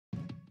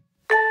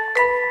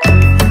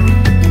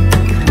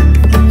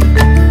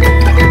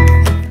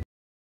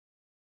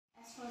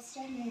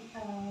first time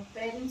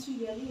parents,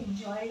 we really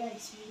enjoyed our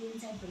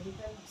experience at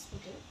Bedekar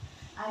Hospital.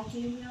 I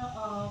came here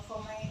for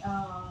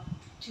my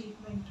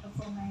treatment,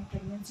 for my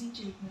pregnancy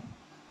treatment.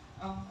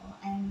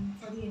 And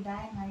for the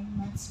entire 9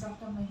 months,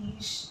 Dr.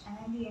 Mahesh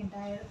and the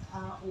entire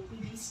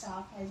OPD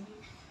staff has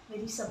been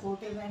very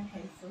supportive and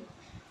helpful.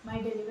 My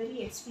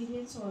delivery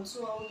experience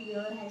also out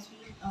here has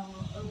been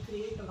a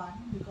great one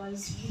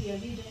because we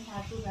really didn't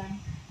have to run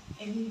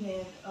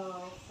anywhere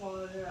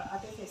for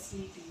other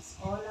facilities.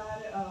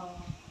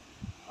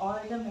 All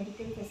the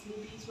medical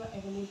facilities were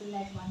available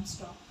at one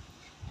stop.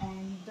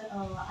 And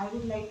I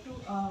would like to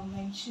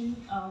mention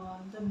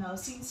the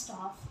nursing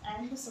staff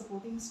and the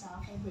supporting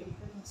staff at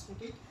Bedekar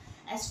Hospital.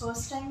 As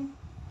first time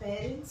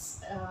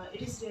parents,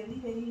 it is really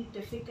very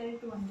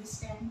difficult to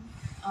understand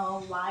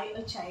why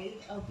a child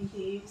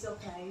behaves or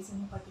cries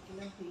in a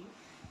particular way.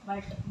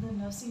 But the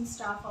nursing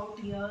staff out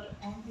here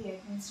and the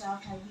admin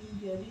staff have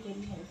been really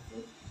very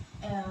helpful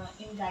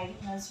in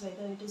guiding us,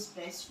 whether it is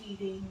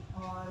breastfeeding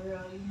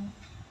or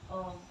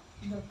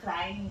the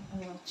crying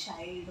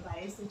child,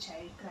 why is the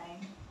child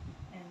crying,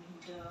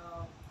 and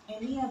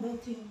any other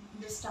thing.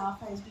 The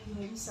staff has been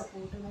very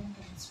supportive and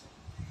transparent.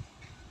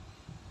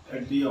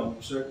 At the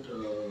outset,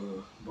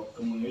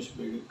 Dr. Mahesh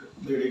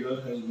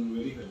Bedekar has been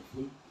very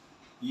helpful.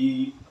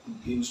 He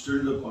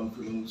instilled the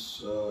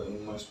confidence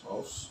in my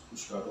spouse to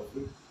start off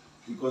with,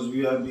 because we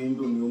have been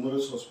to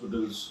numerous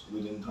hospitals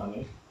within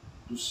Thane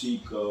to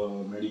seek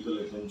medical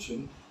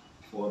attention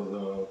for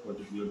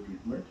particular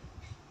treatment.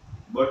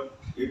 But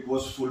it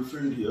was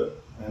fulfilled here,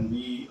 and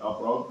we are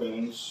proud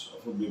parents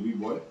of a baby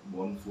boy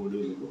born 4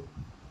 days ago.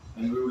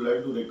 And we would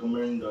like to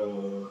recommend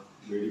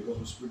Bedekar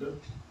Hospital.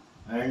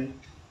 And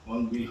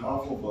on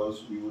behalf of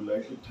us, we would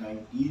like to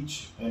thank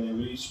each and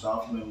every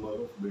staff member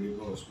of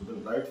Bedekar Hospital,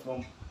 right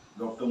from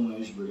Dr.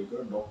 Mahesh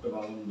Bedekar, Dr.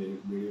 Anand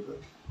Bedekar,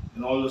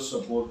 and all the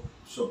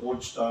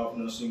support staff,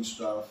 nursing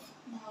staff,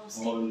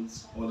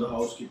 all the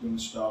housekeeping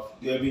staff.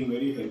 They have been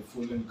very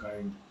helpful and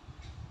kind.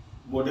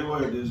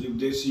 Whatever it is, if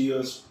they see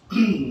us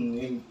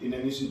in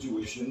any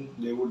situation,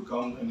 they would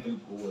come and help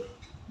over.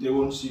 They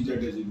won't see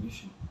that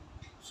designation.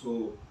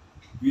 So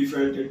we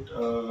felt it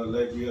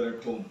like we are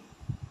at home.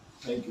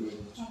 Thank you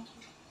very much. Thank you.